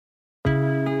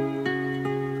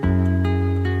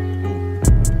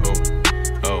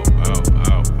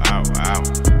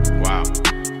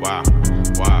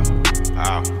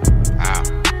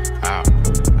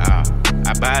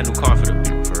buy a new car for the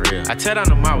beat, for real. I tear down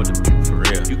the mall with the beat, for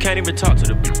real. You can't even talk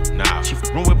to the beat, nah. She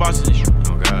room with bosses and shit,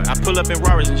 oh God. I pull up in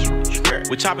Rarers and shit,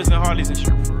 with choppers and Harleys and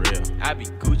shit, for real. I be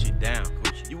Gucci down,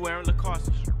 Gucci. You wearing Lacoste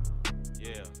and shit,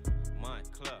 yeah. Mine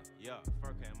club, yeah.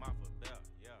 Fur came off a belt,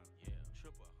 yeah.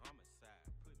 Triple homicide,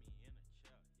 put me in a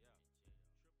chair,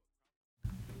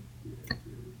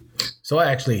 yeah. So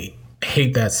I actually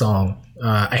hate that song.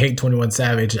 I hate 21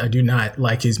 Savage. I do not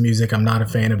like his music. I'm not a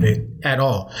fan of it at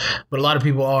all. But a lot of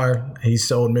people are. He's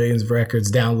sold millions of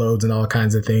records, downloads, and all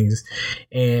kinds of things.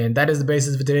 And that is the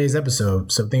basis for today's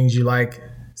episode. So things you like,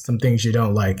 some things you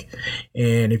don't like.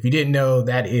 And if you didn't know,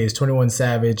 that is 21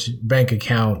 Savage Bank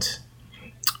Account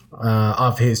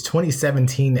off his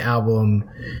 2017 album,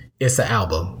 It's an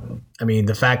Album. I mean,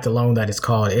 the fact alone that it's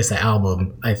called It's an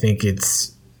Album, I think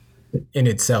it's in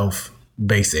itself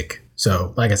basic.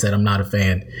 So, like I said, I'm not a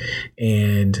fan.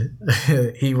 And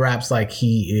he raps like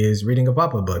he is reading a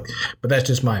pop-up book. But that's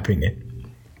just my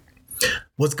opinion.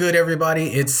 What's good, everybody?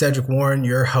 It's Cedric Warren,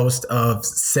 your host of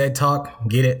Ced Talk.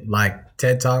 Get it? Like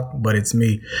TED Talk, but it's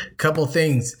me. Couple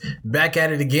things. Back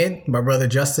at it again. My brother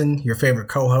Justin, your favorite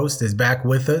co-host, is back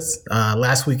with us.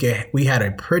 Last week, we had a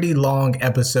pretty long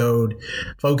episode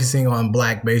focusing on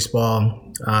Black baseball.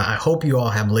 I hope you all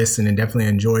have listened and definitely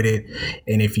enjoyed it.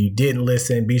 And if you didn't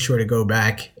listen, be sure to go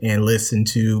back and listen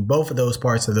to both of those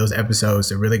parts of those episodes.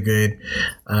 They're really good.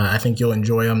 I think you'll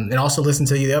enjoy them. And also listen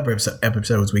to the other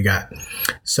episodes we got.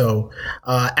 So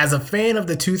as a fan of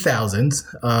the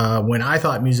 2000s, when I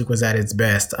thought music was at its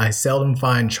best, I seldom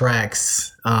find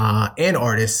tracks and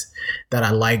artists that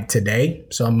I like today.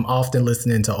 So I'm often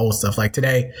listening to old stuff. Like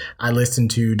today, I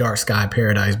listened to Dark Sky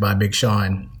Paradise by Big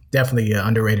Sean. Definitely an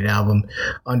underrated album,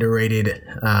 underrated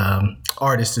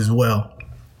artist as well.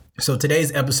 So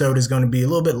today's episode is going to be a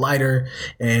little bit lighter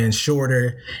and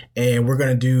shorter, and we're going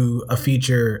to do a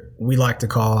feature we like to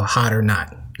call Hot or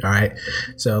Not. All right.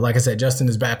 So like I said, Justin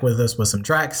is back with us with some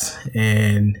tracks,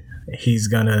 and he's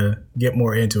going to get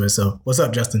more into it. So what's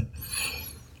up, Justin?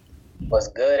 What's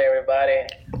good, everybody?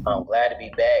 I'm glad to be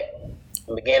back.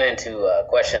 I'm beginning to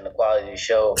question the quality of the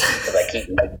show because I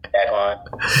keep back on.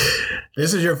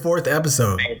 This is your fourth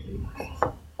episode.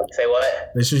 Say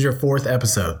what? This is your fourth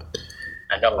episode.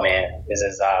 I know, man. This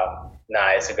is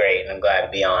it's great. I'm glad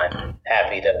to be on.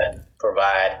 Happy to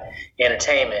provide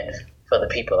entertainment for the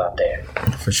people out there.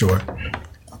 For sure.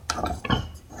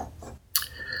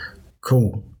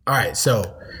 Cool. All right.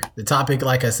 So the topic,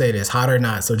 like I said, is Hot or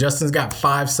Not. So Justin's got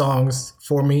 5 songs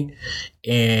for me,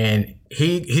 and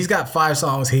he's got 5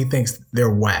 songs he thinks they're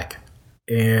whack.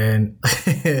 And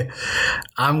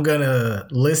I'm going to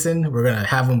listen. We're going to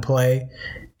have them play.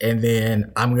 And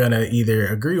then I'm going to either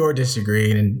agree or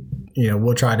disagree. And,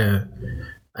 we'll try to,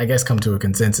 I guess, come to a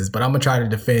consensus. But I'm going to try to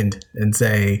defend and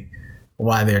say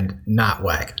why they're not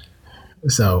whack.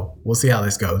 So we'll see how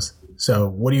this goes. So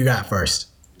what do you got first?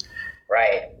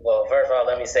 Right. Well, first of all,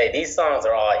 let me say these songs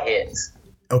are all hits.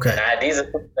 Okay. And these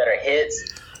are that are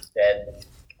hits that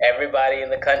everybody in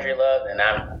the country loves, and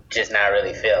I'm just not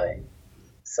really feeling.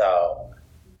 So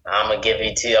I'm gonna give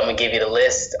you the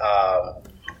list.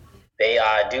 They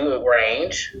do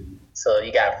range. So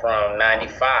you got from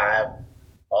 95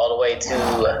 all the way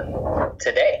to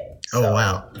today. So, oh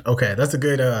wow. Okay, that's a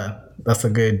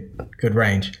good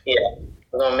range. Yeah.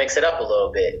 We're gonna mix it up a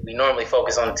little bit. We normally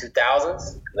focus on the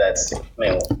 2000s.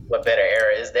 What better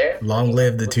era is there? Long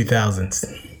live the 2000s.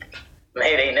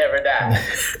 May they never die.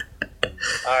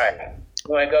 All right. I'm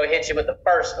going to go hit you with the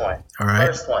first one. All right.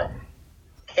 First one.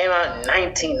 Came out in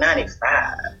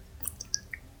 1995.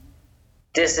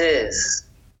 This is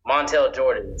Montel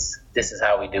Jordan's This Is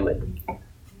How We Do It.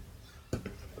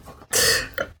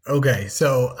 Okay,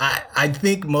 so I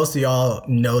think most of y'all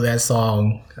know that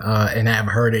song and have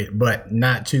heard it, but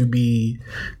not to be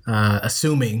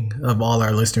assuming of all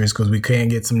our listeners, because we can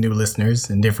get some new listeners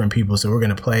and different people. So we're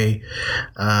going to play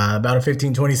about a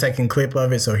 15-20 second clip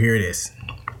of it. So here it is.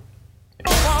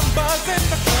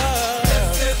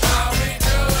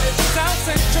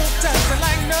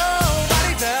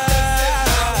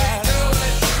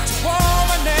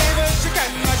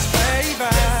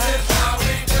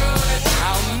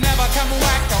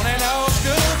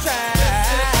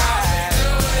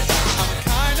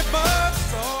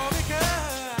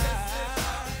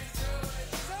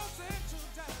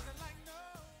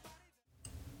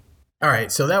 All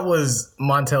right, so that was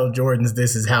Montel Jordan's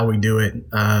 "This Is How We Do It."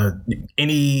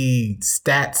 Any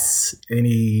stats,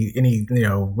 any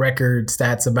record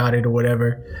stats about it or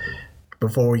whatever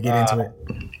before we get into it?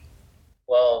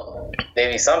 Well,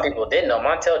 maybe some people didn't know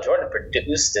Montel Jordan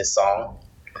produced this song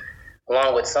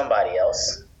along with somebody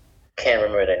else. Can't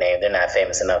remember their name. They're not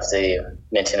famous enough to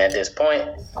mention at this point.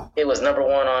 It was number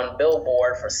 1 on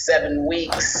Billboard for 7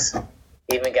 weeks.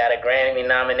 Even got a Grammy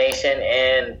nomination,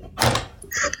 and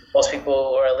most people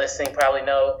who are listening probably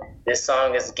know this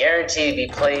song is guaranteed to be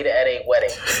played at a wedding.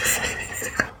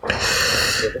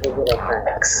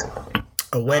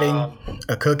 A wedding,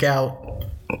 a cookout.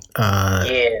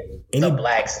 It's a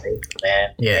black state,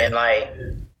 man. Yeah. And like,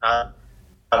 I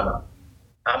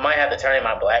might have to turn in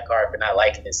my black card for not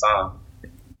liking this song,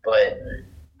 but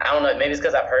I don't know. Maybe it's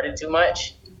because I've heard it too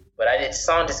much. But this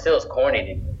song just feels corny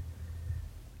to me.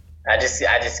 I just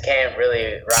can't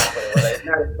really rock with it. Well, it's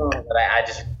not a song, but I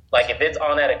just like if it's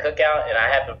on at a cookout and I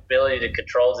have the ability to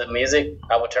control the music,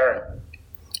 I will turn.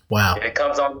 Wow. If it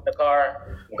comes on in the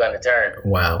car, I'm gonna turn.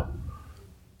 Wow.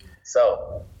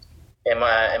 So, am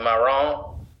I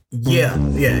wrong? Yeah,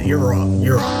 you're wrong.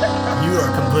 You're wrong. You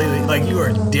are completely, you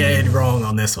are dead wrong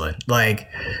on this one. Like,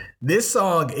 this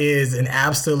song is an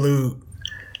absolute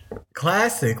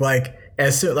classic.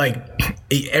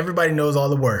 Everybody knows all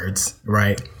the words,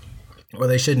 right? Or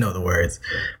they should know the words.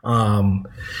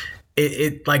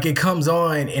 It comes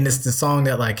on and it's the song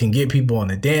that can get people on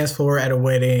the dance floor at a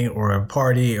wedding or a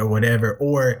party or whatever.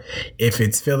 Or if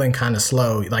it's feeling kind of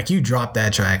slow, you drop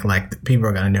that track, people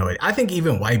are gonna know it. I think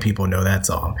even white people know that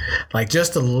song,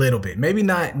 just a little bit. Maybe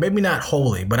not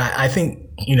wholly, but I think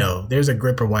there's a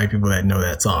grip of white people that know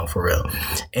that song for real.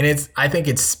 And I think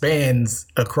it spans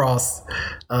across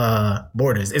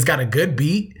borders. It's got a good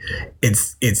beat.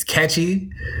 It's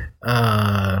catchy.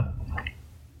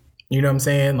 You know what I'm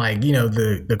saying?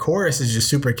 The chorus is just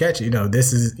super catchy.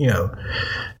 This is,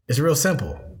 it's real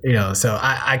simple. So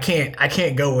I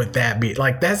can't go with that beat.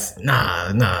 That's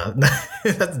nah.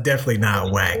 That's definitely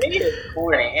not whack. It is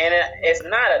corny, and it's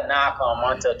not a knock on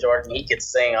Montel Jordan. He could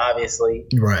sing, obviously.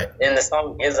 Right. And the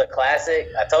song is a classic.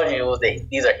 I told you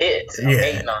these are hits. I'm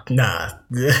hating on them. Nah.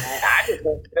 I just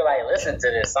don't feel like listening to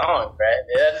this song, right?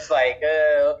 I'm just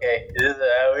okay, this is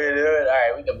how we do it. All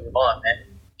right, we can move on, man.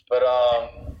 But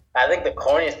I think the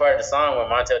corniest part of the song when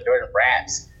Montel Jordan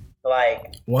raps,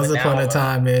 Once Upon a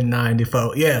Time in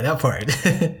 '94. Yeah, that part.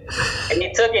 And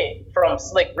he took it from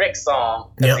Slick Rick's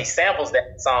song, because he samples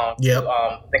that song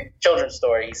to the children's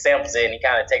story. He samples it and he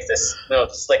kind of takes this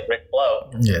Slick Rick flow.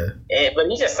 Yeah. But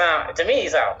he just to me, he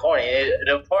sounds corny.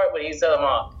 The part where he's telling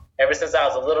them, ever since I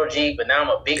was a little G, but now I'm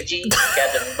a big G,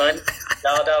 got the money,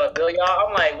 $1 bill, y'all.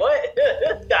 I'm like, what?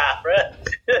 Nah, bro.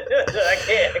 I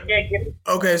can't get it.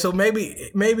 Okay, so maybe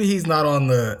he's not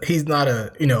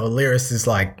a lyricist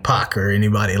like Pac or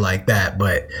anybody like that,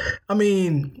 but I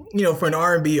mean, for an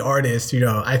R&B artist,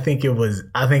 I think it was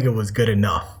good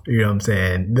enough. You know what I'm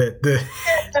saying?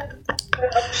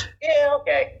 Yeah,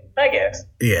 okay, I guess.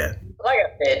 Yeah. Like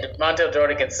I said, Montel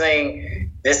Jordan can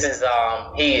sing. This is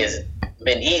he has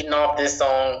been eating off this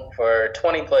song for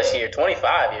 20 plus years,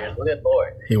 25 years. Good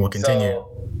Lord. He will continue.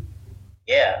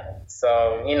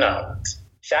 So,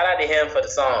 shout out to him for the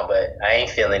song, but I ain't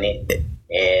feeling it.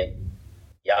 And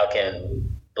y'all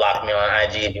can block me on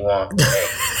IG if you want.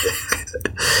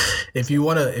 If you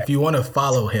wanna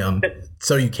follow him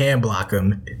so you can block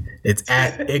him, it's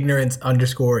at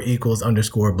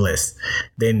ignorance_equals_bliss.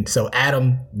 Then so add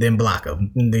him, then block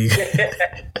him. And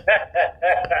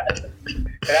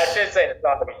I should say the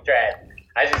song is trash.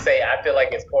 I should say I feel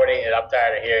like it's corny and I'm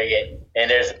tired of hearing it. And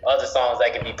there's other songs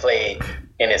that can be played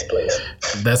in its place.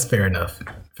 That's fair enough.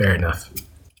 Fair enough.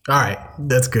 All right,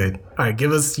 that's good. All right,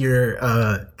 give us your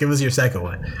second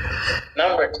one.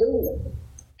 Number 2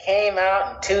 came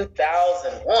out in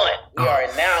 2001. We are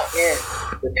now in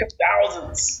the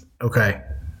 2000s. Okay.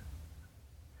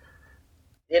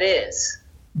 It is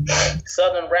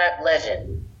Southern rap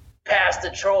legend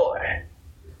Pastor Troy.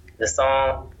 The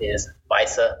song is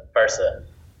Vice Versa.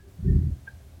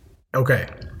 Okay.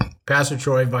 Pastor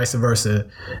Troy, Vice Versa.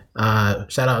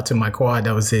 Shout out to my quad.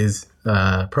 That was his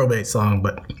probate song.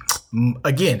 But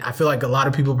again, I feel like a lot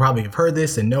of people probably have heard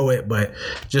this and know it. But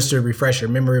just to refresh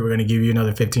your memory, we're going to give you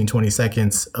another 15, 20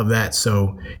 seconds of that.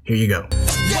 So here you go. If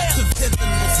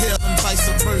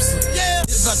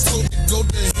I told you go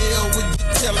to hell, would you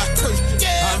tell I cursed you? I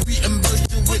reimburse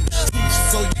you with the truth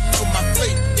so you know my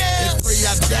fate. They pray I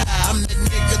die, I'm that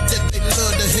nigga that they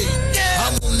love to hate.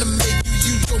 I wanna make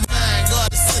you use your mind,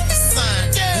 God is such a sign.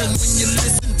 And when you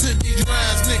listen to these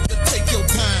rhymes, nigga, take your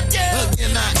time.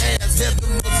 Again, I ask,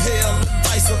 heaven was hell and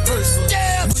vice versa.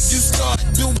 Would you start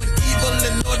doing evil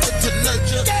in order to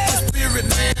nurture the spirit,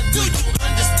 man? Do you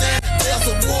understand that there's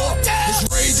a war? It's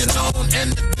raging on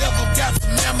and the devil got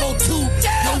some ammo too.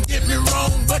 Don't get me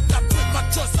wrong, but I put my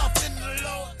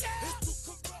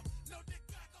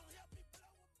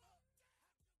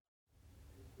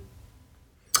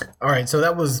All right, so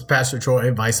that was Pastor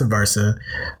Troy, Vice Versa.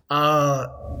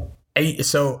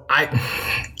 So I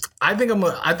think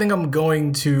I'm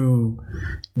going to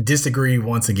disagree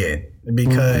once again,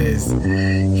 because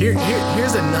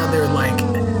here's another like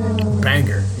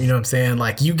banger. You know what I'm saying?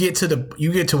 Like you get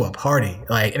to a party,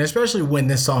 like, and especially when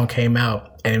this song came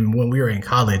out and when we were in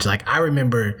college, like I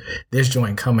remember this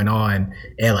joint coming on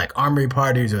at like armory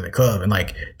parties or the club, and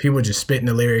like people just spitting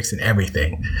the lyrics and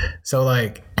everything. So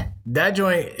like that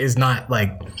joint is not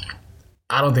like,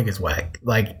 I don't think it's whack.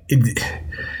 Like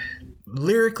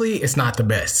lyrically, it's not the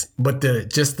best, but the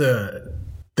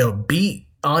beat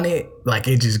on it, like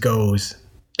it goes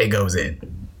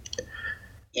in.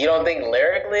 You don't think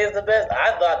lyrically is the best?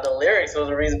 I thought the lyrics was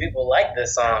the reason people like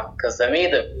this song, because to me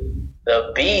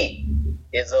the beat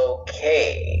is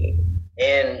okay,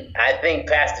 and I think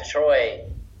Pastor Troy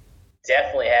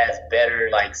definitely has better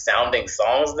like sounding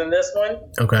songs than this one.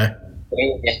 Okay.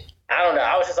 I don't know.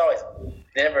 I was just always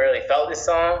never really felt this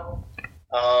song.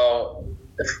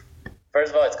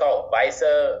 First of all, it's called Vice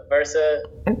Versa.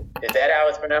 Is that how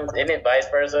it's pronounced? Isn't it Vice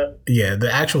Versa? Yeah,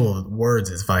 the actual words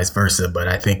is Vice Versa, but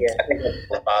I think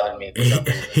it bothered me.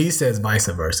 He says Vice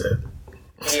Versa.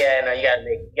 Yeah, no, you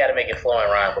gotta make it flow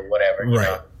and rhyme, but whatever. You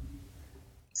know?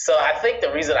 So I think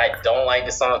the reason I don't like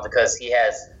the song is because he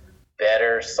has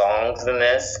better songs than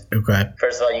this. Okay.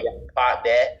 First of all, you got Pop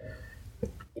That.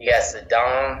 You got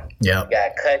Saddam. Yeah. You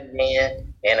got Cutting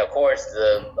In, and of course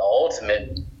the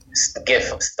ultimate.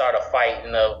 Start a fight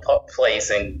in a place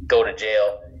and go to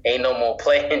jail. Ain't no more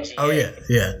playing GA. Oh yeah.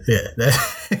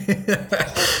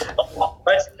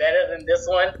 Much better than this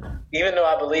one, even though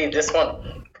I believe this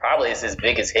one probably is his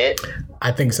biggest hit.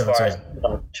 I think so too.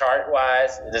 Chart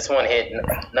wise, this one hit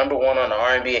number 1 on the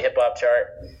R&B hip hop chart.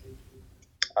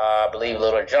 I believe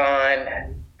Lil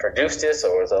Jon produced this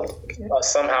or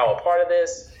was somehow a part of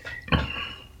this.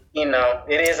 You know,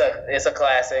 it's a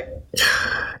classic.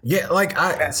 Yeah, like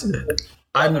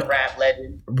I'm a rap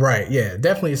legend. Right, yeah,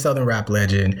 definitely a Southern rap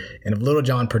legend. And if Lil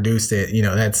Jon produced it, you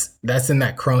know, that's in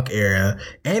that crunk era,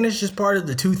 and it's just part of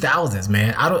the 2000s,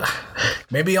 man.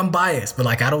 Maybe I'm biased, but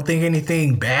like I don't think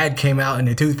anything bad came out in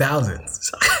the 2000s.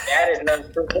 That is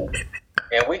not true.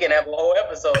 And we can have a whole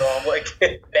episode on what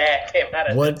bad came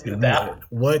out of the 2000s.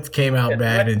 What came out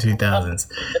bad in 2000s?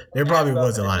 There probably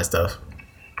was a lot of stuff.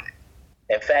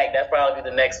 In fact, that's probably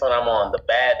the next one I'm on. The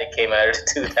bad that came out of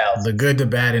the 2000s. The good, the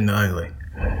bad, and the ugly.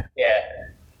 Yeah.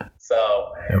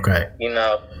 So. Okay. You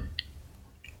know.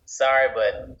 Sorry,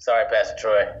 Pastor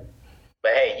Troy.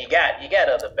 But hey, you got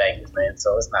other bangers, man.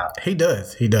 So it's not. He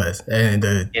does. And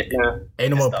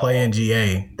Ain't No More Playing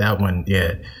GA. That one,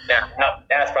 yeah. Now,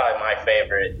 that's probably my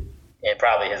favorite and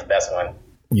probably his best one.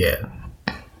 Yeah.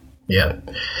 Yeah,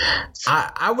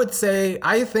 I would say,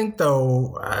 I think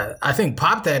though, I think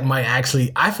Pop That might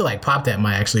actually, I feel like Pop That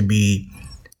might actually be,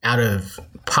 out of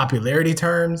popularity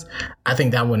terms, I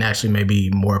think that one actually may be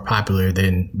more popular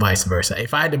than Vice Versa.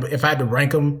 If I had to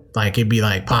rank them, like it'd be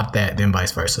like Pop That, then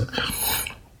Vice Versa.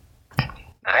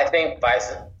 I think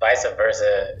Vice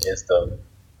Versa is the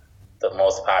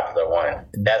most popular one.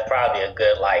 That's probably a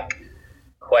good like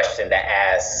question to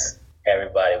ask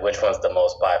everybody, which one's the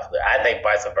most popular. I think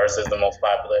Vice Versa is the most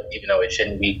popular, even though it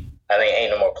shouldn't be. I think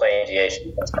Ain't No More Playing GA should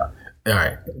be most popular. All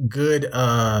right,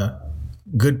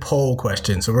 good poll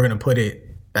question. So we're gonna put it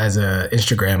as a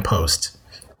Instagram post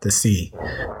to see,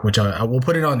 which I will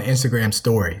put it on the Instagram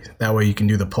story. That way you can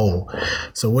do the poll.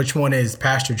 So which one is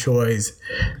Pastor Troy's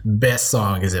best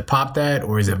song? Is it Pop That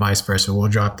or is it Vice Versa? We'll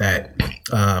drop that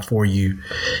for you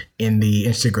in the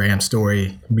Instagram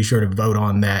story. Be sure to vote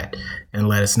on that and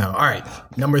let us know. All right,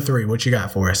 number 3, what you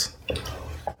got for us?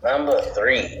 Number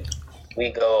 3,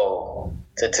 we go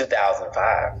to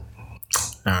 2005.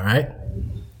 All right.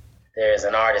 There's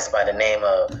an artist by the name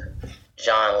of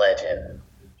John Legend.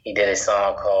 He did a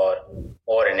song called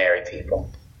Ordinary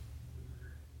People.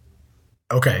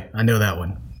 Okay, I know that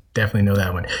one. Definitely know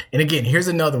that one. And again, here's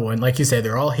another one. Like you said,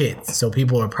 they're all hits, so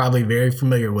people are probably very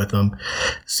familiar with them.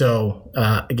 So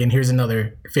again, here's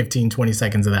another 15, 20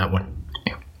 seconds of that one.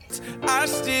 I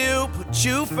still put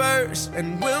you first,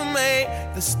 and we'll make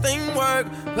this thing work.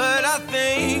 But I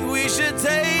think we should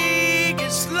take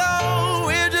it slow.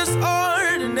 We're just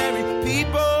ordinary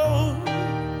people.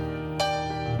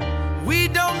 We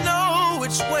don't know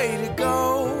which way to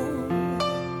go,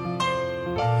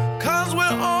 'cause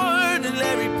we're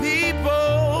ordinary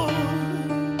people.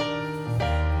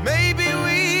 Maybe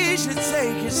we should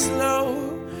take it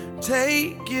slow.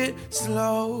 Take it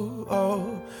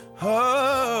slow.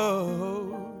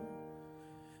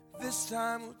 This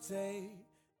time we'll take.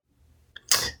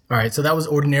 All right, so that was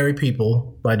Ordinary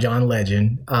People by John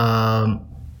Legend.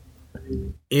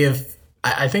 If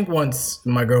I think once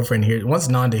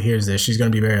Nanda hears this, she's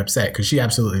going to be very upset because she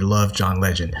absolutely loved John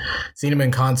Legend. Seen him in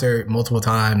concert multiple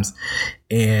times.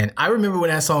 And I remember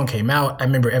when that song came out, I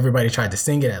remember everybody tried to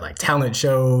sing it at like talent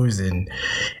shows and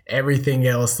everything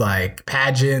else, like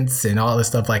pageants and all this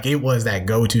stuff. Like it was that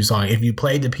go-to song. If you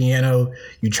played the piano,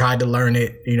 you tried to learn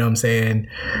it, you know what I'm saying?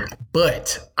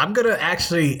 But I'm going to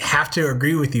actually have to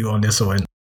agree with you on this one.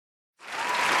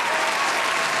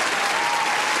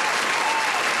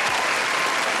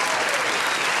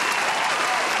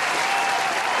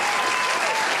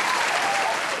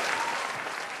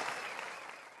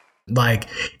 Like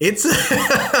it's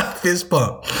fist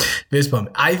pump.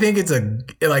 I think it's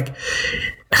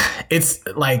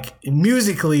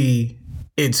musically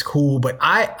it's cool, but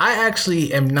I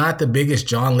actually am not the biggest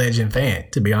John Legend fan,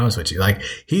 to be honest with you. Like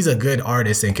he's a good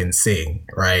artist and can sing,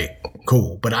 right?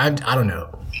 Cool, but I don't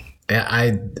know.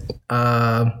 It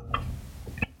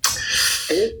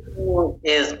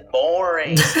is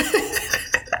boring.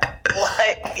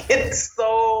 Like it's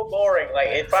so boring. Like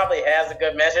it probably has a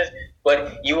good message,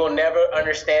 but you will never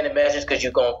understand the message because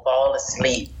you're gonna fall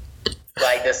asleep.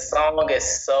 Like the song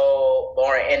is so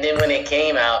boring. And then when it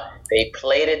came out, they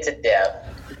played it to death.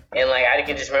 And like I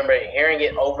can just remember hearing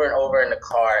it over and over in the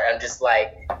car. I'm just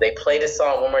like, they play the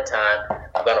song one more time,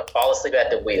 I'm gonna fall asleep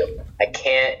at the wheel.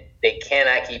 They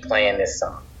cannot keep playing this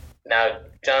song. Now,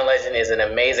 John Legend is an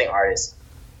amazing artist,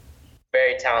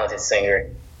 very talented singer.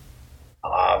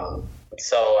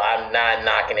 So I'm not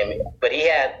knocking him, but he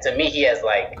has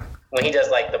like, when he does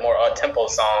like the more up-tempo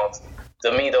songs,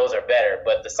 to me those are better,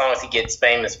 but the songs he gets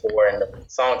famous for and the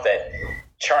songs that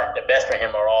chart the best for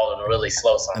him are all the really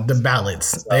slow songs. The ballads.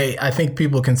 So, I think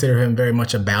people consider him very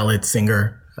much a ballad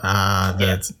singer.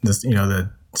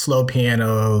 The slow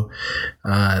piano,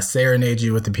 serenade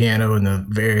you with the piano and the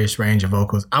various range of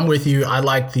vocals. I'm with you. I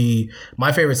like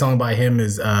my favorite song by him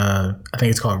is I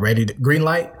think it's called Green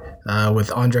Light.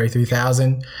 With Andre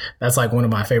 3000. That's like one of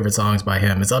my favorite songs by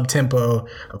him. It's up tempo.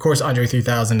 Of course, Andre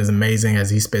 3000 is amazing as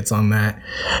he spits on that.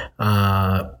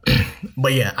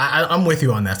 But yeah, I'm with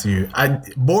you on that too.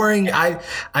 Boring. I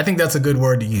think that's a good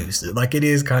word to use. Like it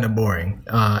is kind of boring.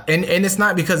 And it's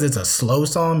not because it's a slow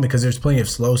song, because there's plenty of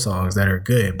slow songs that are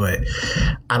good. But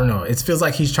I don't know. It feels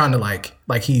like he's trying to like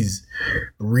he's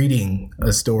reading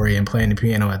a story and playing the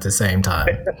piano at the same time.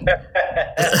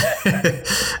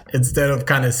 Instead of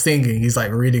kind of singing, he's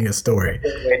like reading a story.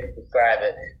 Way to describe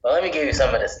it. Well, let me give you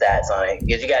some of the stats on it,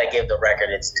 because you got to give the record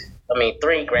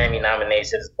 3 Grammy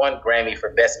nominations, 1 Grammy for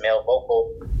Best Male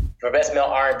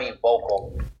R&B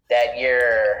Vocal. That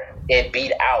year, it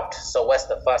beat out So What's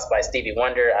the Fuss by Stevie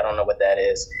Wonder. I don't know what that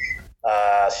is.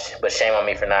 But shame on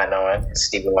me for not knowing.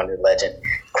 Stevie Wonder legend.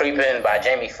 Creepin' by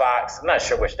Jamie Foxx. I'm not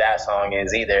sure which that song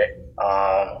is either.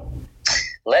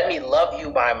 Let Me Love You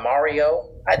by Mario.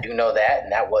 I do know that,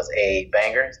 and that was a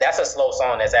banger. That's a slow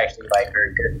song that's actually like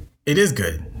very good. It is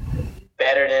good.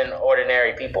 Better than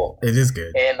Ordinary People. It is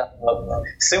good. And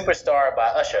Superstar by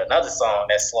Usher. Another song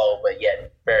that's slow, but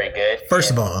yet very good. First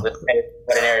of all,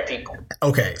 Ordinary People.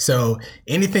 Okay, so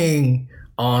anything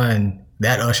on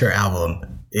that Usher album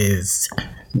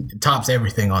tops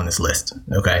everything on this list,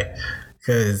 okay?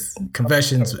 Because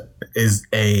Confessions is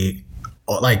I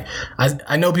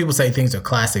know people say things are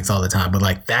classics all the time, but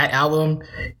like that album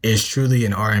is truly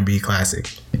an R&B classic.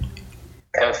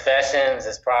 Confessions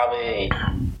is probably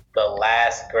the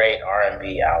last great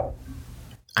R&B album.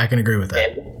 I can agree with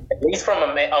that. At least from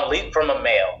a male.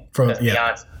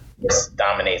 Beyonce just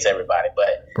dominates everybody,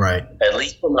 but right. At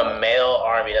least from a male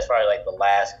R&B, that's probably like the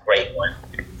last great one.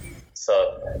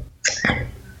 So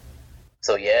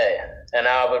yeah, and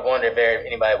I would wonder if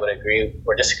anybody would agree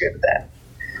or disagree with that.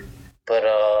 But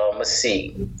let's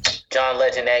see. John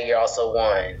Legend that year also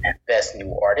won Best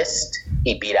New Artist.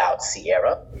 He beat out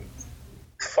Sierra,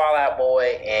 Fall Out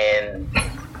Boy, and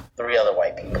 3 other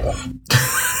white people.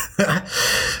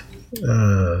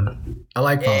 I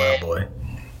like Fall Out Boy.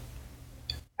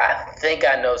 I think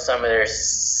I know some of their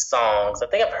songs. I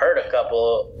think I've heard a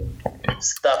couple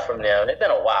stuff from them. It's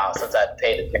been a while since I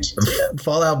paid attention to them.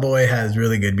 Fall Out Boy has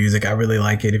really good music. I really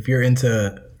like it. If you're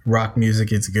into rock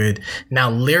music, it's good. Now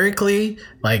lyrically,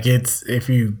 like if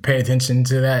you pay attention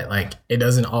to that, like it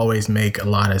doesn't always make a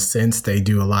lot of sense. They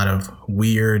do a lot of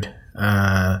weird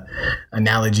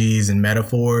analogies and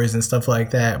metaphors and stuff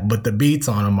like that, but the beats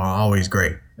on them are always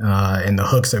great. And the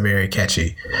hooks are very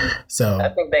catchy. So I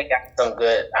think they got some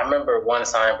good. I remember one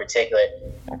song in particular.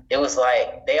 It was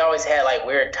like they always had like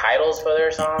weird titles for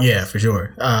their songs. Yeah, for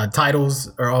sure.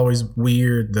 Titles are always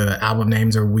weird. The album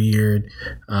names are weird.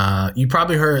 You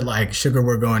probably heard like "Sugar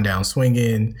We're Going Down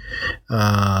Swinging."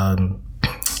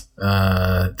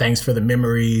 Thanks for the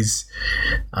Memories.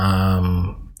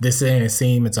 This Ain't a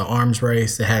Seam, It's an Arms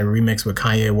Race. It had a remix with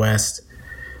Kanye West.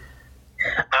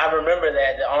 I remember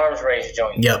that, the Arms Race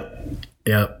joint. Yep.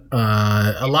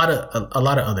 A lot of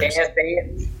others.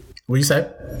 Dance. What you say?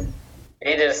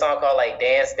 They did a song called like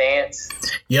Dance.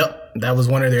 Yep, that was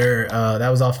one of their. That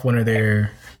was off one of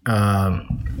their. I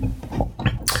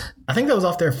think that was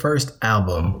off their first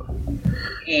album.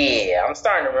 Yeah, I'm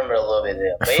starting to remember a little bit of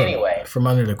it. But anyway, From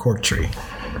Under the Cork Tree.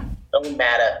 Don't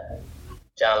matter.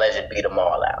 John Legend beat them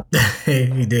all out.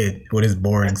 He did with his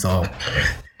boring song.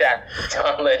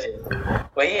 John Legend.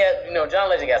 But he had, John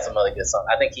Legend got some other good songs.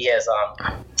 I think he has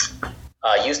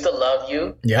Used to Love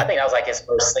You. Yeah. I think that was like his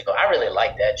first single. I really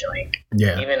like that joint.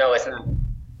 Yeah. Even though it's not,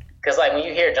 because like when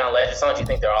you hear John Legend songs, you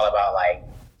think they're all about like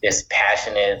this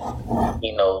passionate,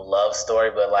 love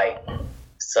story. But like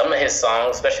some of his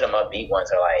songs, especially the upbeat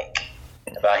ones, are like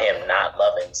about him not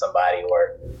loving somebody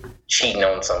or cheating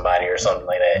on somebody or something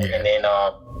like that. Yeah. And then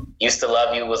Used to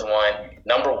Love You was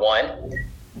number one.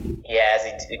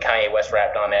 Kanye West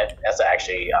rapped on that. That's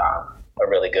actually a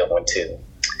really good one too.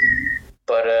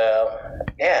 But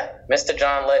Mr.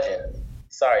 John Legend,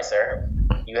 sorry sir,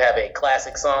 you have a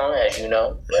classic song, as you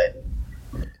know, but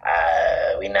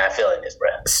we not feeling this, bro.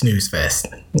 Snooze fest.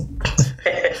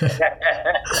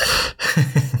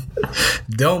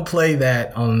 Don't play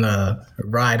that on the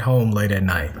ride home late at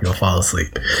night. You'll fall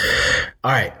asleep.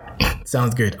 All right,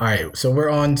 sounds good. All right, so we're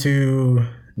on to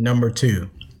number 2.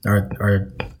 Or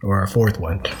our fourth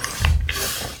one.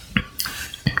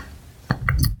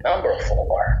 Number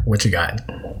 4. What you got?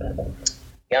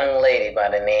 Young lady by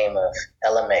the name of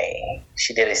Ella Mai.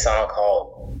 She did a song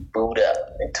called Boot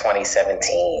Up in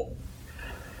 2017.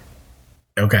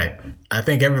 Okay. I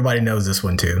think everybody knows this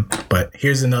one too. But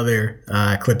here's another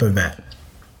clip of that.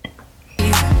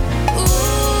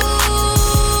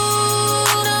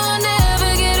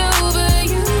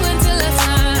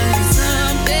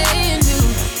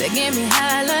 Get me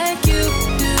high like you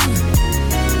do,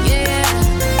 yeah.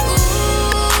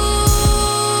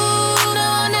 Ooh,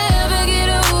 don't ever get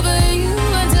over you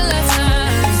until I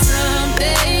find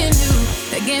something new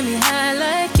that get me high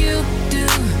like you do.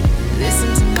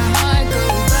 Listen to my heart go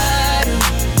bottom,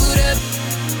 boot up,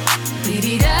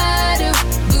 dee-dee-da-do,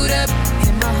 boot up,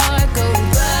 and my heart go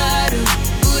bottom,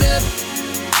 boot up,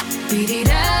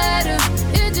 dee-dee-da-do.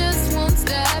 It just won't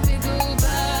stop, it go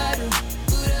bottom,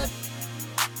 boot up.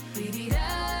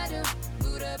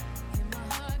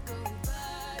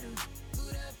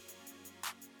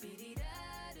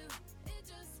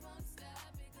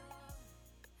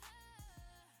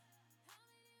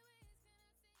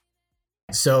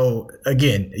 So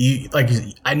again,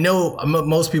 I know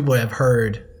most people have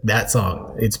heard that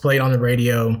song. It's played on the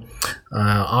radio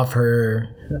off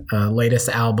her latest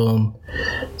album,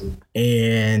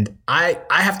 and I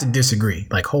have to disagree,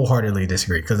 like wholeheartedly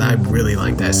disagree, because I really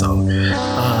like that song.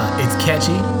 It's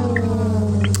catchy,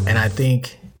 and I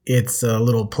think it's a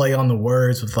little play on the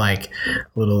words with like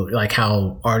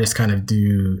how artists kind of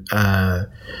do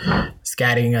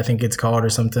scatting, I think it's called, or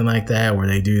something like that, where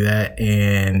they do that.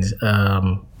 And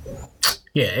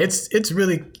it's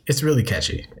really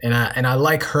catchy, and I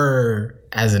like her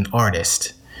as an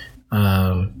artist.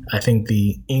 I think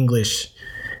the English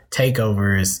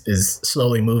takeover is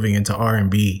slowly moving into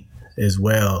R&B as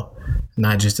well,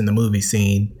 not just in the movie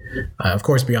scene. Of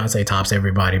course, Beyonce tops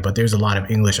everybody, but there's a lot of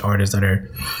English artists that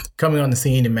are coming on the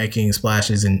scene and making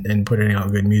splashes and putting out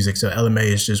good music. So Ella Mai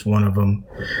is just one of them.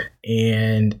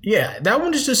 And yeah, that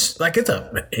one is just like, it's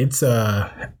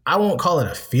a, I won't call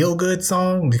it a feel good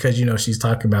song because, she's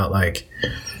talking about like,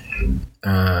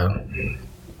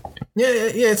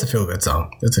 it's a feel good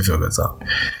song. It's a feel good song.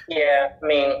 Yeah, I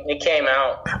mean, it came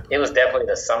out. It was definitely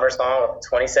the summer song of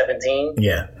 2017.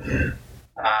 Yeah.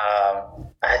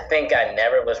 I think I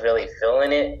never was really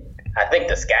feeling it. I think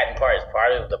the scatting part is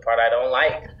part of the part I don't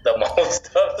like the most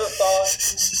of the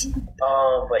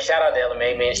song. But shout out to Ella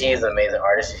Mai, man. She's an amazing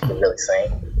artist. She can really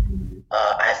sing.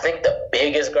 I think the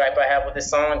biggest gripe I have with this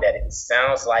song that it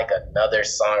sounds like another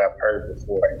song I've heard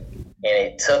before, and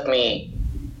it took me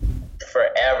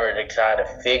forever to try to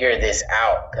figure this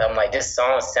out. I'm like, this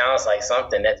song sounds like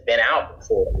something that's been out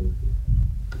before.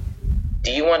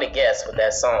 Do you want to guess what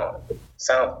that song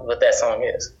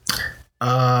is?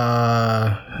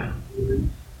 I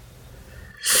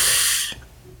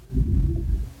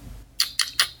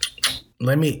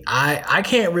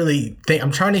can't really think.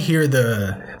 I'm trying to hear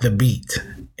the beat,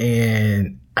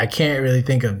 and I can't really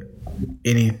think of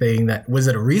anything that was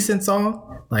it a recent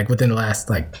song, like within the last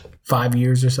 5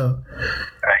 years or so.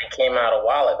 It came out a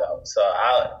while ago. So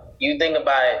you think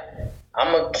about it.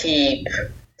 I'm gonna keep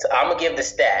So I'm gonna give the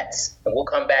stats, and we'll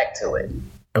come back to it.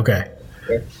 Okay.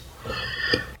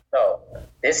 So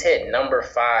this hit number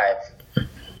 5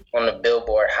 on the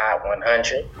Billboard Hot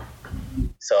 100.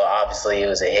 So obviously it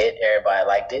was a hit. Everybody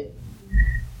liked it.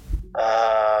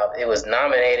 It was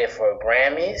nominated for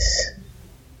Grammys.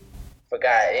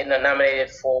 It nominated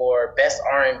for Best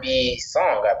R&B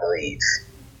Song, I believe.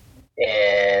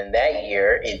 And that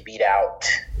year it beat out,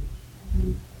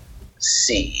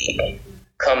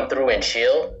 Come Through and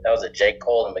Chill. That was a J.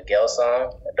 Cole and Miguel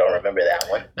song. I don't remember that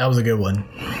one. That was a good one.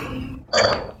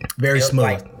 Very smooth.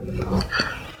 Like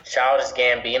Childish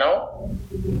Gambino,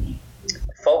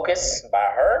 Focus by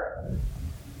her,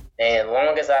 and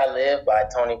Long As I Live by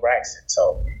Toni Braxton.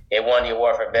 So it won the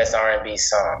award for Best R&B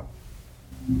Song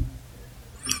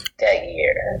that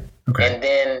year. Okay. And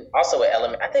then also with Ella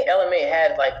Mai, I think Ella Mai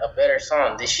had like a better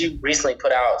song. She recently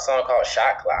put out a song called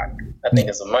Shot Clock. I think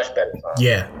it's a much better song.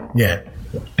 Yeah.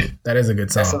 That is a good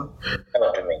song.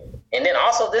 That to me. And then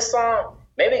also this song,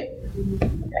 maybe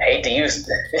I hate to use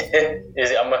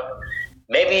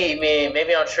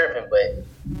maybe I'm tripping, but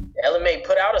Ella Mai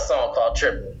put out a song called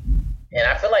Trippin'. And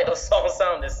I feel like those songs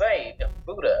sound the same.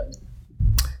 Buddha.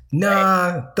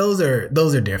 Nah, those are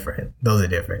different. Those are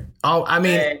different. I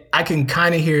mean, I can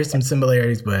kind of hear some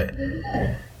similarities, but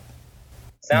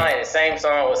sound like the same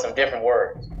song with some different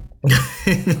words.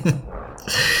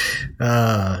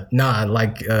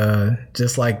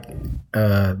 Just like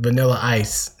Vanilla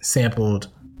Ice sampled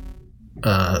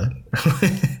what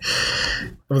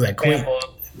was that, Queen?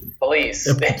 Police.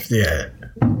 Yeah.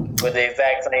 With the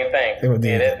exact same thing.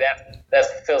 That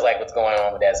feels like what's going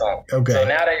on with that song. Okay. So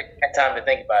now that you got time to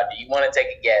think about it, do you want to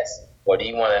take a guess or do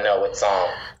you want to know what song?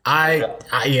 I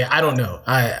don't know.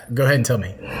 Go ahead and tell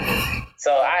me.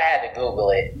 So I had to Google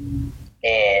it,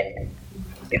 and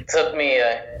it took me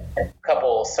a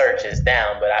couple searches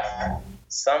down, but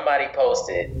somebody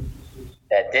posted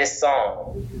that this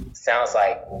song sounds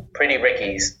like Pretty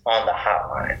Ricky's On the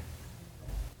Hotline.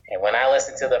 And when I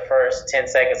listened to the first 10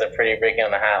 seconds of Pretty Ricky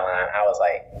On the Hotline, I was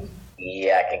like,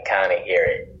 yeah, I can kind of hear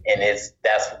it. And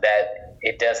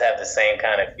it does have the same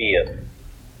kind of feel.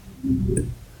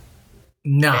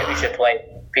 No. Maybe we should play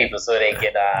people so they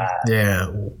get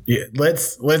Yeah.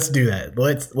 Let's do that.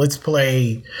 Let's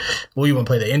play. Well, you want to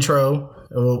play the intro?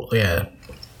 Oh, yeah.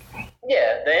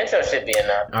 Yeah, the intro should be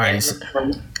enough. All right.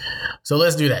 So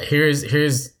let's do that. Here's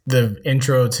the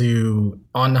intro to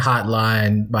On the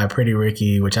Hotline by Pretty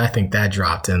Ricky, which I think that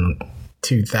dropped in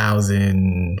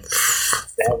 2000.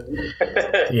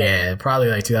 Yeah, probably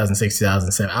like 2006,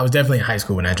 2007. I was definitely in high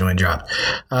school when that joint dropped.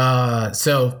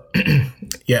 So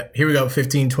yeah, here we go.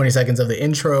 15, 20 seconds of the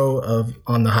intro of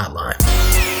On the Hotline.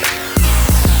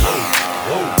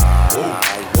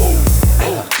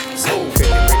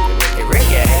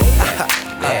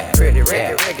 Pretty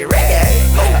Ricky,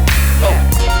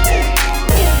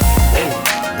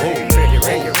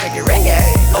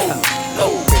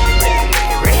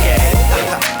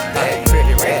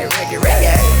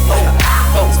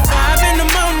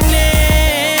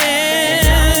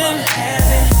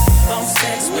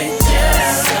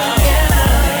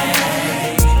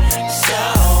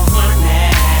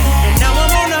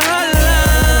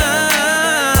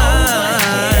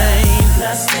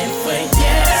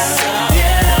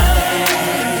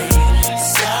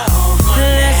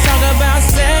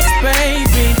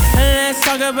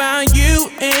 about you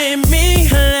and me.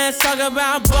 Let's talk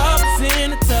about bubbles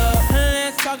in the tub.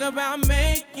 Let's talk about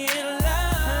making love.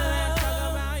 Let's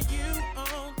talk about you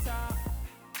on top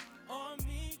or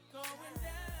me going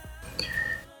down.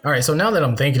 All right, so now that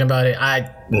I'm thinking about it,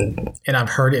 and I've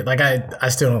heard it, like I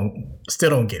still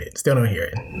don't get it. Still don't hear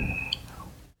it.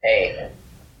 Hey.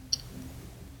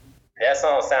 That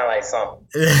song sound like something.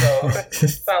 So it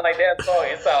sound like that song.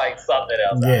 It sound like something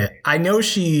else. Yeah, I know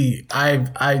she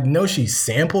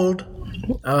sampled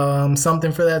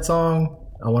something for that song.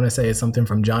 I want to say it's something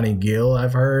from Johnny Gill.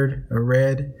 I've heard or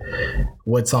read.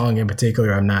 What song in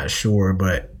particular, I'm not sure,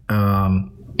 but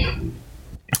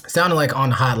sounded like On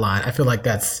the Hotline. I feel like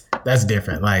that's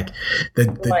different. Like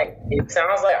like it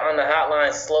sounds like On the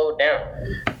Hotline slowed down.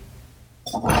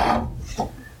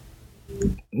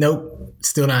 Nope.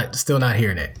 Still not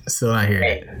hearing it. Still not hearing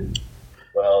it.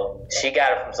 Well, she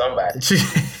got it from somebody.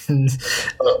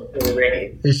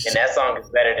 Ricky. And that song is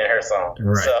better than her song.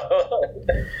 Right.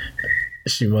 So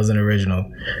she wasn't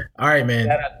original. All right, man.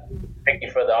 Shout out to Ricky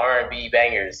for the R&B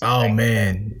bangers. Oh,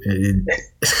 man.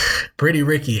 Pretty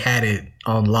Ricky had it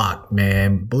on lock,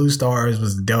 man. Blue Stars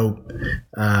was dope.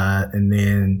 And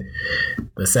then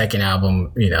the second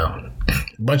album, a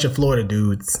bunch of Florida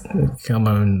dudes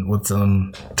coming with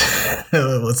some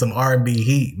with some R&B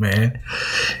heat, man.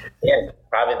 Yeah,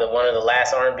 probably one of the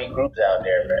last R&B groups out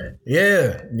there, bro.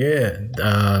 Yeah.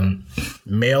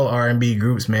 Male R&B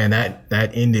groups, man,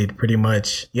 that ended pretty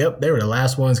much. Yep, they were the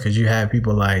last ones because you had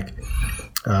people like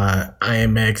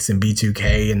IMX and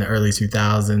B2K in the early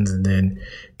 2000s, and then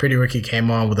Pretty Ricky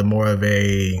came on with a more of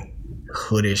a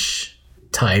hoodish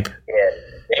type. Yeah,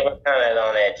 they were kind of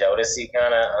on that Jodeci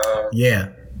kind of. Yeah.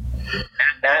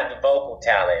 Not the vocal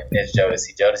talent as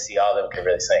Jodeci. Jodeci, all of them can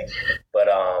really sing, but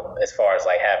as far as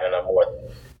like having a more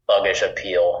thuggish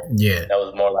appeal, yeah, that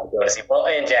was more like Jodeci. Well,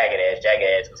 and Jagged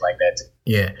Edge was like that too.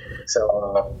 Yeah.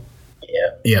 So.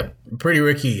 Yeah. Pretty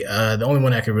Ricky, the only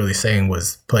one I could really sing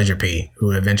was Pleasure P,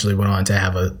 who eventually went on to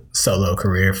have a solo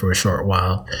career for a short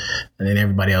while. And then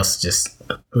everybody else just,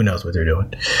 who knows what they're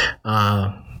doing.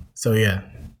 So, yeah.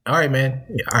 All right, man.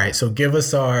 All right. So give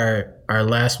us our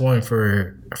last one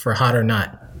for Hot or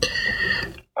Not.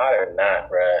 Hot or Not,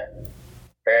 bruh.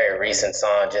 Very recent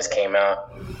song just came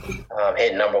out.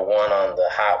 Hit number 1 on the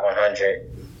Hot 100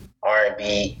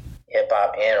 R&B, hip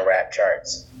hop, and rap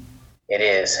charts. It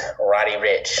is Roddy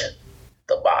Ricch,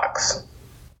 The Box,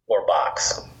 or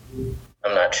Box.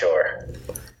 I'm not sure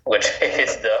which is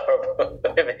if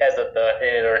it has a the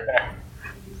in it or not.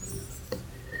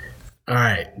 All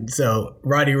right, so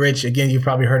Roddy Ricch, again, you've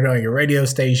probably heard it on your radio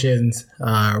stations.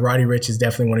 Roddy Ricch is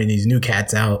definitely one of these new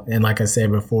cats out, and like I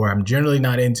said before, I'm generally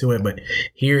not into it, but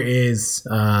here is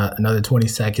another 20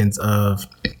 seconds of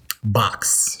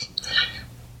Box.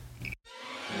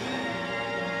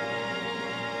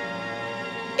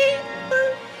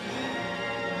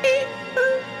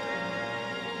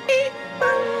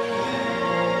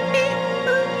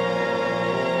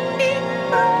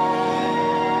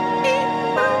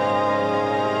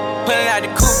 Out the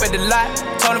coupe at the lot,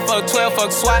 told him fuck 12,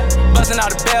 fuck SWAT, busting all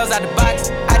the bells out the box.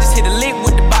 I just hit a lick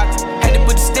with the box, had to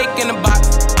put the stick in the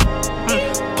box.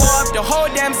 Pour up the whole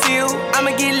damn seal,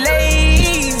 I'ma get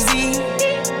lazy.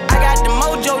 I got the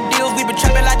mojo deals, we been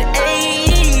trapping like the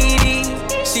 80s.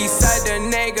 She said the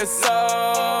nigga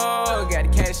so, got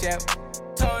the cash out.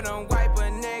 Told him wipe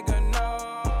a nigga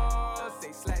no,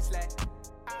 say slash slash.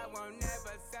 I won't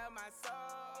never sell my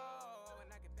soul,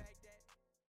 and I can back that.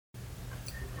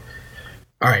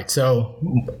 All right, so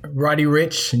Roddy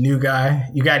Ricch, new guy.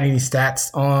 You got any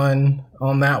stats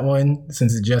on that one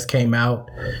since it just came out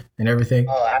and everything?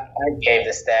 Oh, I gave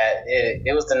the stat.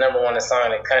 It was the number 1 song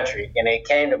in the country, and it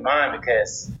came to mind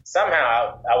because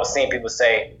somehow I was seeing people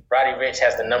say Roddy Ricch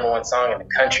has the number 1 song in the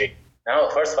country. Now,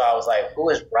 first of all, I was like, who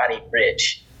is Roddy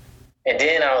Ricch? And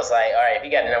then I was like, all right, if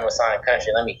you got the number 1 song in the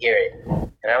country, let me hear it.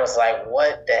 And I was like,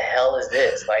 what the hell is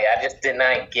this? Like, I just did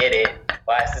not get it.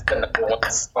 Why is this the number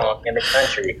 1 song in the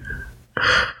country?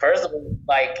 First of all,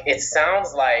 like, it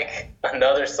sounds like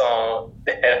another song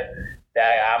that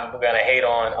I'm going to hate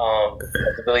on.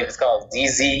 I believe it's called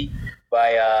ZZ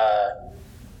by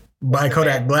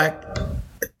Kodak Black?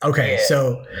 Okay, yeah.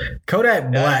 So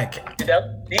Kodak Black.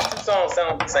 These two songs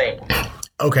sound the same.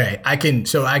 Okay, I can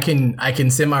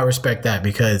semi-respect that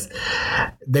because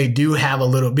they do have a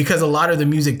little, because a lot of the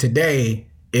music today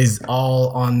is all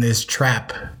on this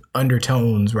trap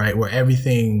undertones, right? Where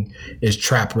everything is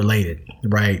trap related,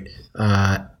 right?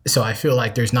 So I feel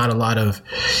like there's not a lot of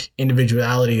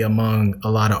individuality among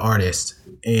a lot of artists.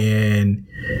 And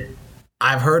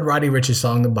I've heard Roddy Ricch's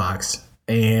song, The Box,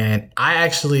 and I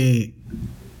actually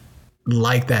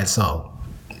like that song.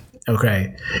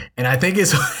 Okay. And I think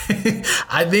it's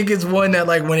one that,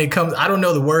 like, when it comes, I don't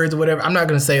know the words or whatever. I'm not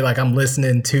going to say like I'm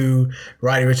listening to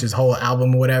Roddy Ricch's whole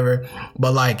album or whatever,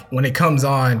 but like when it comes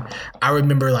on, I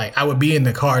remember like I would be in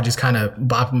the car just kind of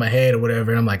bopping my head or whatever.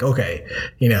 And I'm like, okay,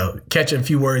 catch a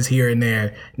few words here and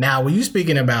there. Now, when you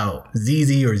speaking about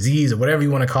ZZ or Z's or whatever you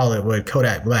want to call it with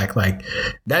Kodak Black, like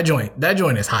that joint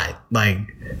is hot. Like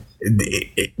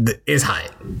it's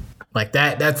hot. Like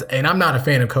that's, and I'm not a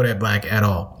fan of Kodak Black at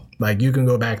all. Like, you can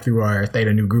go back through our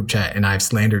Theta New group chat, and I've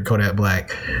slandered Kodak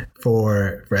Black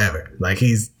for forever. Like,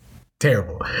 he's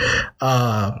terrible.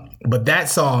 But that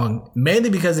song,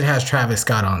 mainly because it has Travis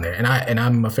Scott on there, and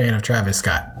I'm a fan of Travis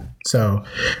Scott. So,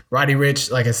 Roddy Ricch,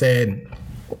 like I said,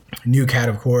 new cat,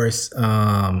 of course.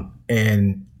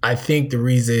 And I think the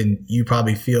reason you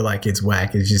probably feel like it's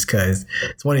whack is just because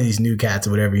it's one of these new cats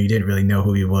or whatever. You didn't really know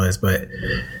who he was, but...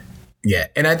 yeah,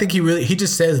 and I think he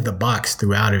just says The Box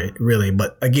throughout it, really.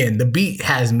 But again, the beat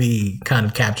has me kind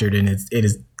of captured, and it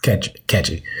is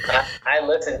catchy. I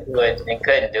listened to it and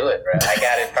couldn't do it, bro. I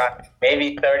got it probably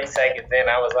maybe 30 seconds in.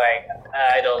 I was like,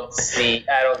 I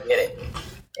don't get it.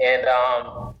 And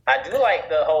I do like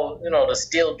the whole, the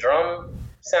steel drum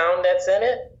sound that's in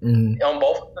it on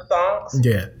both of the songs.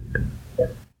 Yeah,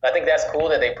 I think that's cool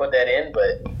that they put that in,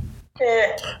 but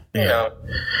You know,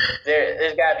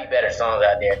 there's got to be better songs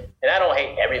out there. And I don't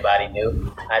hate Everybody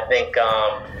New. I think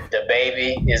The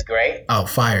Baby is great. Oh,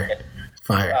 fire.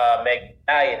 Meg Thee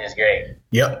Stallion is great.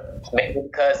 Yep. Maybe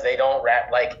because they don't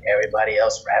rap like everybody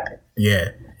else rapping. Yeah.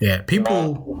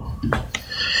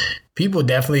 People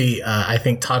definitely, I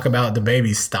think, talk about the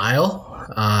baby's style,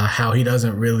 how he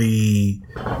doesn't really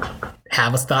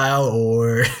have a style,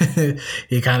 or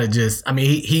he kind of just, I mean,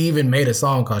 he even made a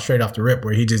song called Straight Off the Rip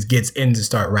where he just gets in to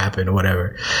start rapping or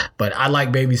whatever. But I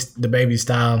like the baby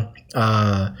style.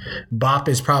 Bop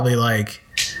is probably like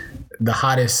the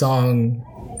hottest song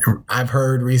I've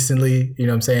heard recently, you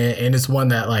know what I'm saying? And it's one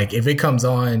that, like, if it comes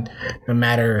on, no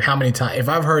matter how many times, if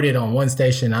I've heard it on one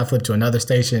station, I flip to another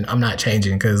station, I'm not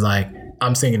changing because, like,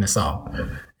 I'm singing the song.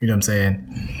 You know what I'm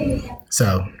saying?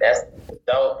 So that's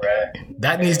dope, bro.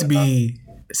 That needs to be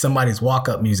somebody's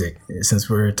walk-up music, since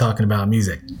we're talking about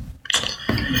music.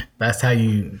 That's how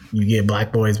you get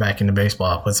black boys back into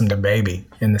baseball. Put some The Baby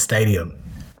in the stadium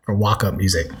for walk-up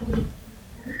music.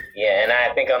 Yeah, and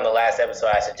I think on the last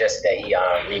episode I suggested that he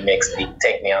remixed the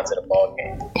 "Take Me Out to the Ball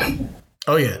Game."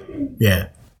 Oh yeah.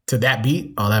 To that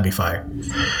beat, oh, that'd be fire.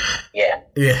 Yeah.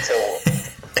 So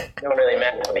it don't really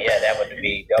matter, but yeah, that would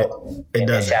be dope. It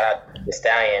does. Shout out to the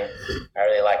Stallion. I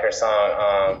really like her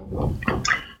song,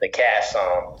 the Cash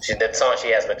song. The song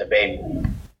she has with the baby.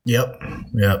 Yep.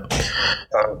 We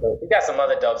got some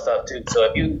other dope stuff too. So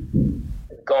if you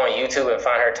go on YouTube and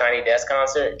find her Tiny Desk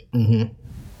concert. Mm-hmm.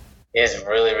 It's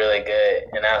really, really good.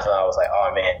 And that's why I was like,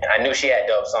 oh man. And I knew she had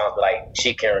dope songs, but like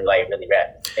she can like really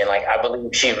rap. And like I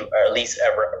believe she, or at least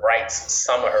writes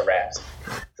some of her raps.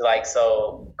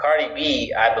 So Cardi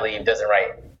B, I believe, doesn't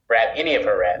rap any of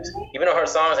her raps. Even though her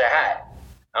songs are hot,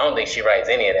 I don't think she writes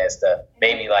any of that stuff.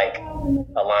 Maybe like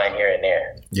a line here and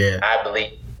there. Yeah. I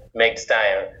believe Meg Thee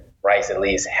Stallion writes at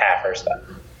least half her stuff.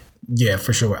 Yeah,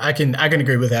 for sure. I can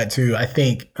agree with that too. I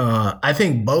think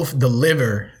both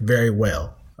deliver very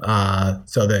well.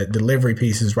 So the delivery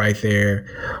piece is right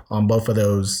there on both of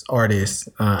those artists.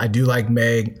 I do like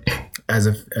Meg as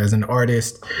an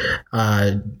artist.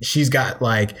 She's got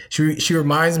like, she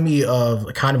reminds me of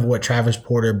kind of what Travis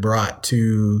Porter brought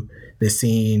to the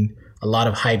scene. A lot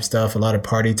of hype stuff, a lot of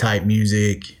party type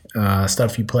music,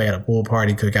 stuff you play at a pool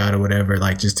party, cookout or whatever,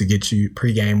 like just to get you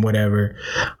pregame, whatever.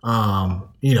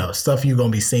 Stuff you're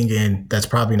going to be singing that's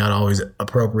probably not always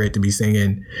appropriate to be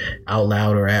singing out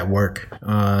loud or at work.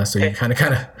 So you kind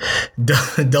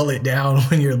of dull it down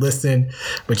when you're listening,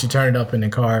 but you turn it up in the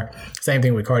car. Same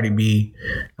thing with Cardi B.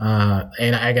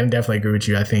 And I can definitely agree with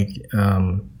you. I think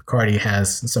Cardi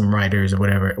has some writers or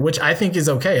whatever, which I think is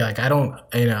okay. Like, I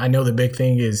know the big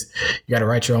thing is you got to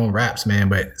write your own raps, man.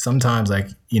 But sometimes, like,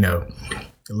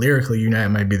 lyrically, it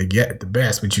might be the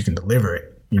best, but you can deliver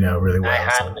it, really well.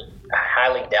 I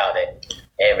highly doubt it.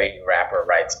 Every rapper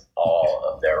writes all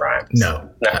of their rhymes. No.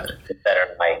 Not that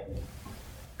are like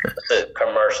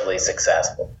commercially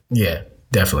successful. Yeah,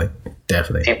 definitely.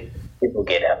 People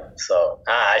get them. So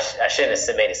I shouldn't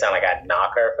have made it sound like I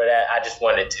knock her for that. I just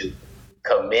wanted to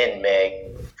commend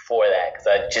Meg for that,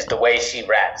 because just the way she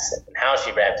raps and how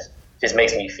she raps just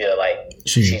makes me feel like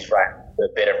she's writing a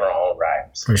bit of her own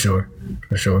rhymes. For sure.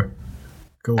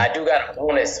 Cool. I do got a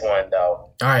bonus one though.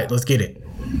 All right, let's get it.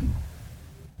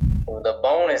 The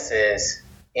bonus is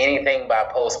anything by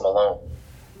Post Malone.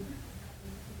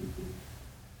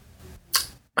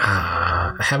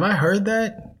 Have I heard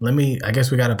that? I guess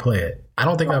we got to play it. I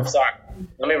don't think I'm sorry.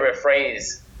 Let me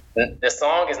rephrase. The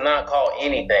song is not called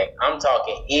Anything. I'm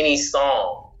talking any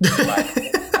song.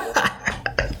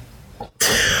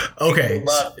 Okay.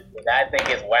 I think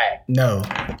it's whack. No.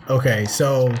 Okay.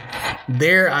 So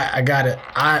there, I got it.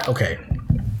 Okay.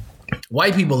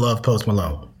 White people love Post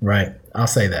Malone, right? I'll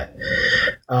say that.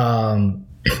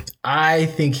 I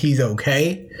think he's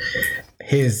okay.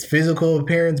 His physical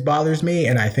appearance bothers me,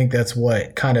 and I think that's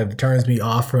what kind of turns me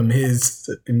off from his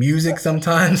music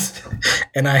sometimes.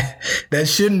 And that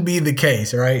shouldn't be the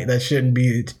case, right? That shouldn't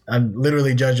be. I'm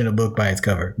literally judging a book by its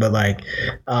cover. But like,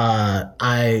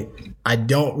 I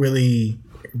don't really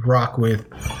rock with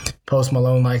Post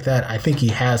Malone like that. I think he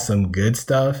has some good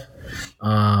stuff.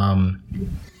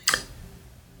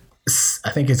 I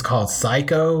think it's called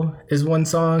Psycho is one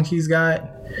song he's got,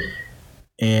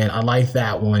 and I like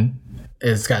that one.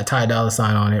 It's got Ty Dolla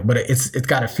 $ign on it, but it's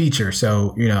got a feature,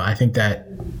 so I think that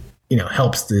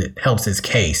helps his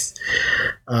case.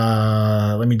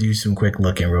 Let me do some quick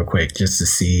looking real quick just to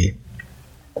see.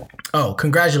 Oh,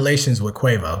 Congratulations with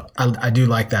Quavo. I do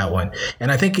like that one,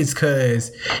 and I think it's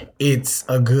because it's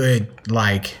a good,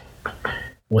 like,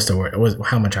 what's the word?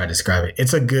 How am I trying to describe it?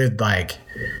 It's a good, like,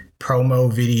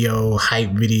 promo video,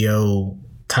 hype video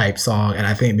type song, and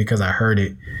I think because I heard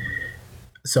it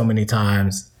so many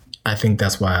times, I think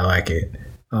that's why I like it.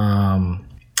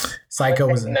 Psycho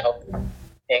was... And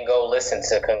go listen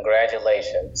to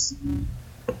Congratulations.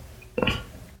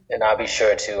 And I'll be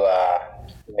sure to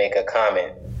make a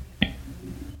comment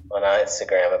on our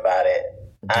Instagram about it.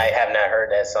 I have not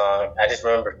heard that song. I just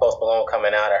remember Post Malone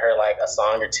coming out. I heard like a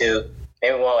song or two,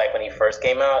 maybe more like when he first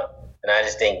came out, and I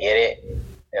just didn't get it.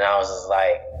 And I was just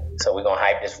like, so we're going to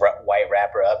hype this white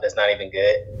rapper up that's not even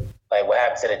good? Like, what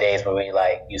happened to the days when we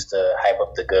like used to hype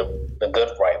up the good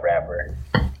white rapper,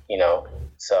 you know?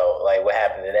 So like, what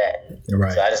happened to that?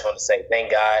 Right. So I just want to say,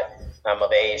 thank God I'm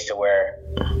of age to where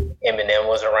Eminem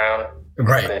was around.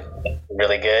 Right.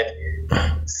 Really good.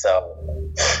 So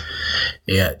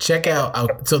yeah, check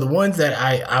out. So the ones that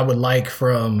I would like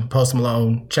from Post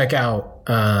Malone, check out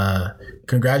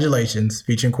Congratulations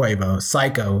featuring Quavo,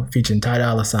 Psycho featuring Ty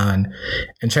Dolla $ign,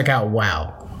 and check out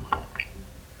Wow.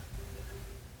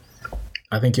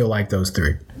 I think you'll like those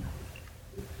three.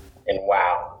 And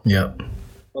Wow. Yep.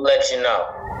 We'll let you know.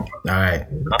 All right.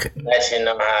 Okay. I'll let you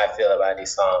know how I feel about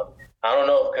these songs. I don't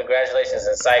know if Congratulations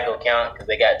and Psycho count because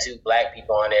they got 2 black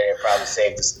people on there that probably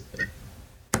saved us.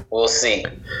 We'll see.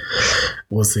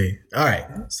 We'll see. All right.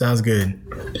 Sounds good.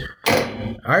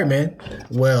 All right, man.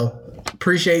 Well,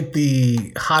 appreciate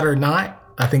the Hot or Not.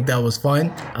 I think that was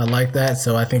fun. I like that.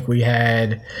 So I think we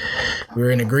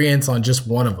were in agreement on just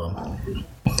one of them.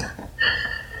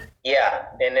 Yeah.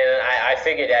 And then I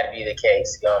figured that'd be the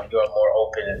case. You're more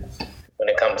open when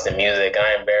it comes to music.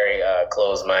 I am very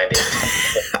closed-minded.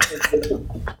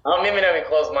 Maybe not even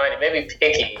closed-minded, maybe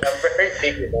picky. I'm very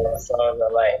picky about the songs I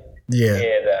like.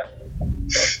 Yeah.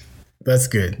 That's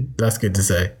good. That's good to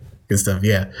say. Good stuff.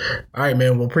 Yeah. All right,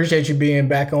 man. Well, appreciate you being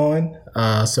back on.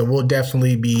 So we'll drop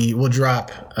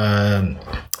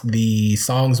the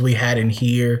songs we had in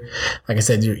here. Like I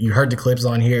said, you heard the clips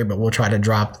on here, but we'll try to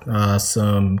drop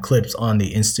some clips on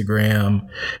the Instagram,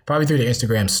 probably through the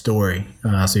Instagram story,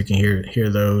 so you can hear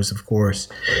those, of course.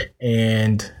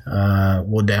 And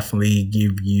we'll definitely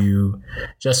give you.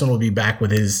 Justin will be back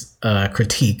with his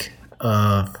critique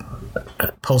of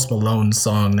Post Malone's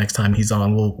song next time he's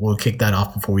on. We'll kick that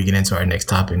off before we get into our next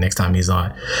topic next time he's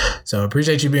on. So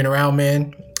appreciate you being around,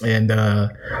 man, and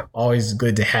always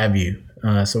good to have you.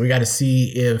 So we got to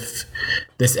see if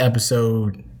this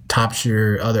episode tops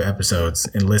your other episodes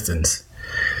and listens.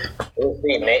 We'll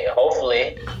see, mate.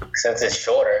 Hopefully, since it's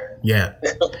shorter. Yeah.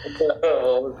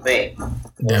 We'll see.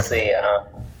 We'll see.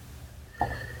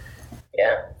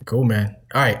 Yeah. Cool, man.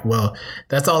 All right. Well,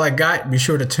 that's all I got. Be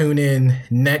sure to tune in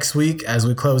next week as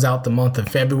we close out the month of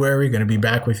February. Going to be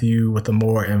back with you with a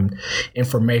more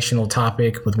informational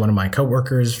topic with one of my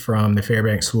coworkers from the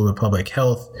Fairbanks School of Public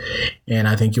Health. And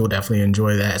I think you'll definitely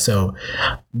enjoy that. So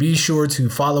be sure to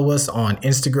follow us on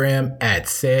Instagram at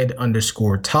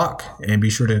said_talk, and be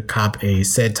sure to cop a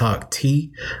Said Talk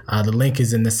tee. The link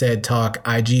is in the Said Talk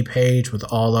IG page with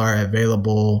all our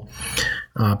available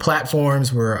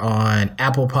platforms. We're on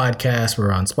Apple Podcasts,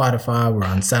 we're on Spotify, we're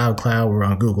on SoundCloud, we're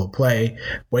on Google Play,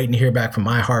 waiting to hear back from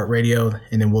iHeartRadio,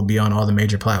 and then we'll be on all the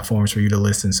major platforms for you to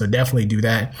listen. So definitely do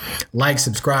that. Like,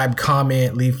 subscribe,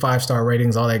 comment, leave 5-star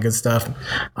ratings, all that good stuff.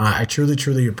 I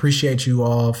truly appreciate you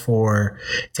all for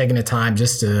taking the time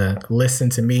just to listen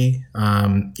to me.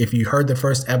 If you heard the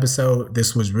first episode,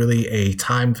 this was really a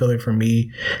time filler for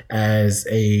me as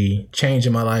a change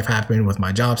in my life happened with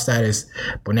my job status.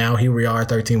 But now here we are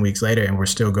 13 weeks later, and we're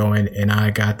still going, and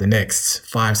I got the next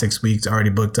 5-6 weeks already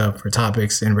booked up for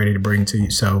topics and ready to bring to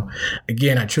you. So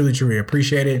again, I truly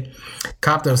appreciate it.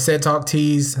 Cop those Said Talk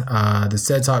tees. The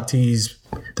Said Talk tees,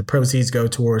 the proceeds go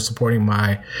towards supporting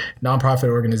my nonprofit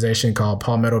organization called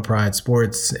Palmetto Pride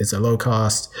Sports. It's a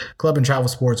low-cost club and travel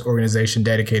sports organization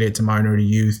dedicated to minority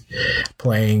youth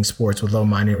playing sports with low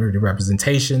minority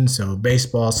representation. So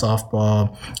baseball,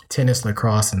 softball, tennis,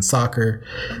 lacrosse, and soccer.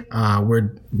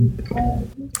 We're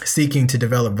seeking to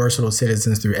develop versatile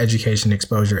citizens through education,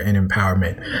 exposure, and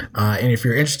empowerment. And if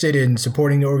you're interested in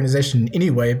supporting the organization in any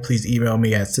way, please email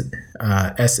me at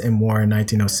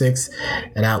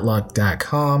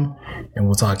smwarren1906@outlook.com, and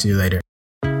we'll talk to you later.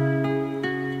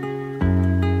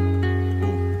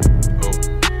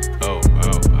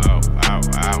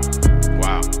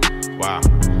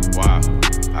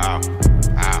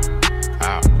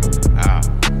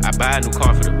 I buy a new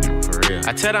car for the people, for real.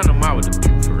 I tear down the mall with the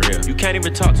people, for real. You can't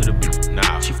even talk to the people,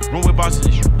 nah. She room with bosses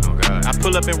and shit, oh god. I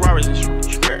pull up in Rarers and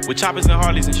shit, with choppers and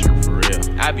Harleys and shit, for real.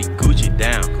 I be Gucci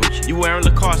down, Gucci. You wearing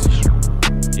Lacoste and shit,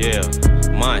 yeah.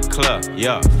 Montclair,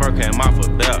 yeah. Fur came off a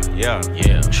belt, yeah.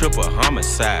 Triple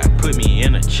homicide, put me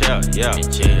in a chair, yeah.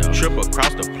 Triple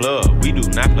across the plug, we do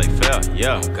not play fair,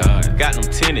 yeah. Got them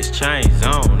tennis chains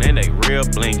on, and they real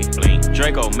blingy.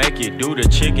 Draco make you do the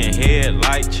chicken head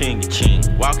like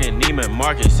chingy. Walking Neiman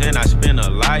Marcus, and I spend a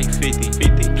light 50.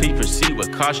 Please proceed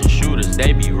with caution, shooters,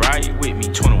 they be right with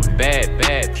me. 21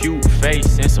 bad, cute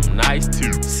face, and some nice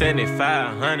teeth.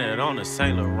 7,500 on the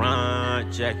Saint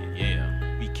Laurent jacket, yeah.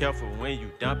 Be careful when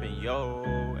you dumping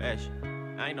your action.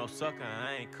 I ain't no sucker,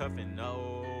 I ain't cuffing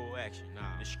no action.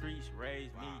 The streets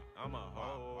raised me, I'm a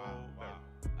hoe.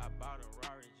 I bought a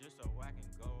Rari just so I can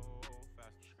go.